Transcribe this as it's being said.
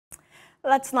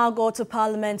Let's now go to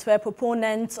Parliament, where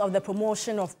proponents of the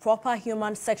Promotion of Proper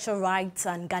Human Sexual Rights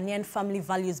and Ghanaian Family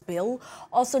Values Bill,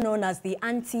 also known as the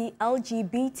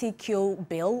Anti-LGBTQ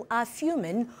Bill, are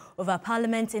fuming over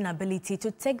Parliament's inability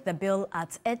to take the bill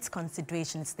at its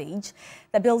consideration stage.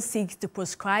 The bill seeks to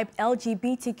proscribe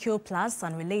LGBTQ+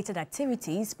 and related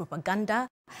activities, propaganda,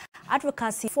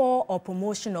 advocacy for or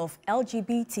promotion of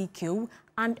LGBTQ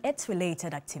and its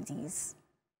related activities.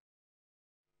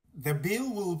 The bill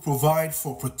will provide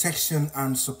for protection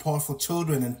and support for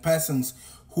children and persons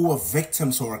who are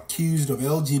victims or accused of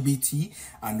LGBT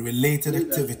and related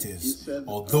activities.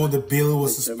 Although the bill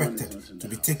was expected to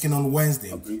be taken on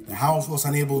Wednesday, the House was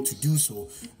unable to do so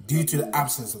due to the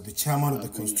absence of the chairman of the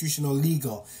Constitutional,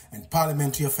 Legal and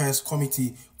Parliamentary Affairs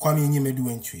Committee, Kwame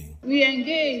Nyemedu-Entwi. We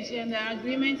engage, and the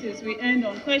agreement is we end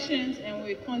on questions and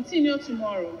we continue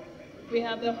tomorrow. We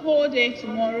have the whole day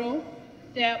tomorrow.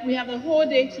 We have the whole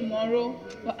day tomorrow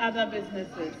for other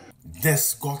businesses.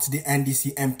 This got the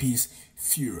NDC MPs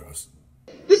furious.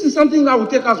 This is something that will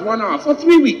take us 1 hour for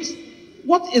 3 weeks.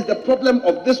 What is the problem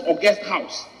of this august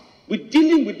house with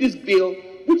dealing with this bill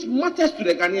which matters to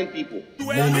the Ghanaian people?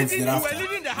 Moments thereafter,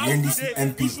 the NDC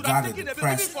MPs gathered the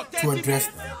press to address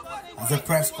them. As the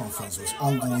press conference was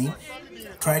ongoing,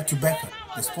 tried to back up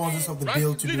the sponsors of the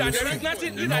bill to be restrained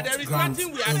and not grant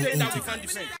any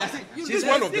interviews. She's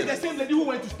one of them. The same lady who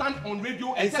went to stand on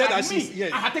radio and said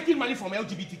that I had taken money from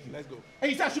LGBTQ. Let's go.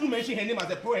 And he said I shouldn't mention her name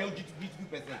as a pro-LGBTQ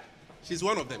person. She's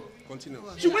one of them. Continue.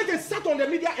 She went and sat on the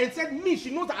media and said she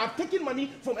knows that I've taken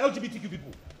money from LGBTQ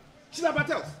people. She's about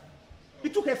else. He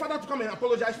took her father to come and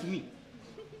apologize to me.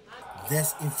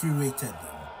 This infuriated them.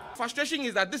 Frustration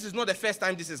is that this is not the first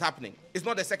time this is happening. It's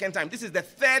not the second time. This is the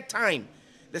third time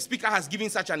the Speaker has given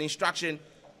such an instruction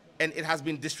and it has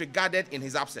been disregarded in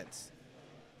his absence.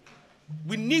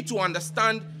 We need to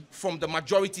understand from the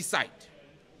majority side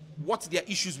what their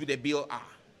issues with the bill are.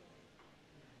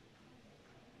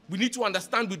 We need to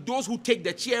understand with those who take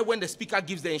the chair when the Speaker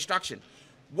gives the instruction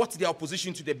what their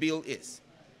opposition to the bill is.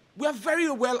 We are very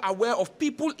well aware of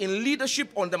people in leadership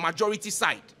on the majority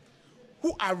side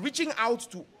who are reaching out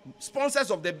to sponsors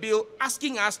of the bill,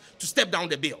 asking us to step down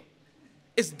the bill.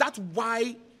 Is that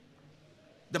why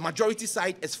the majority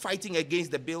side is fighting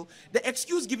against the bill? The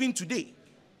excuse given today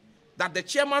that the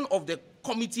chairman of the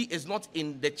committee is not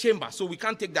in the chamber, so we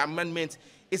can't take the amendment,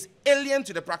 is alien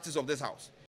to the practice of this House.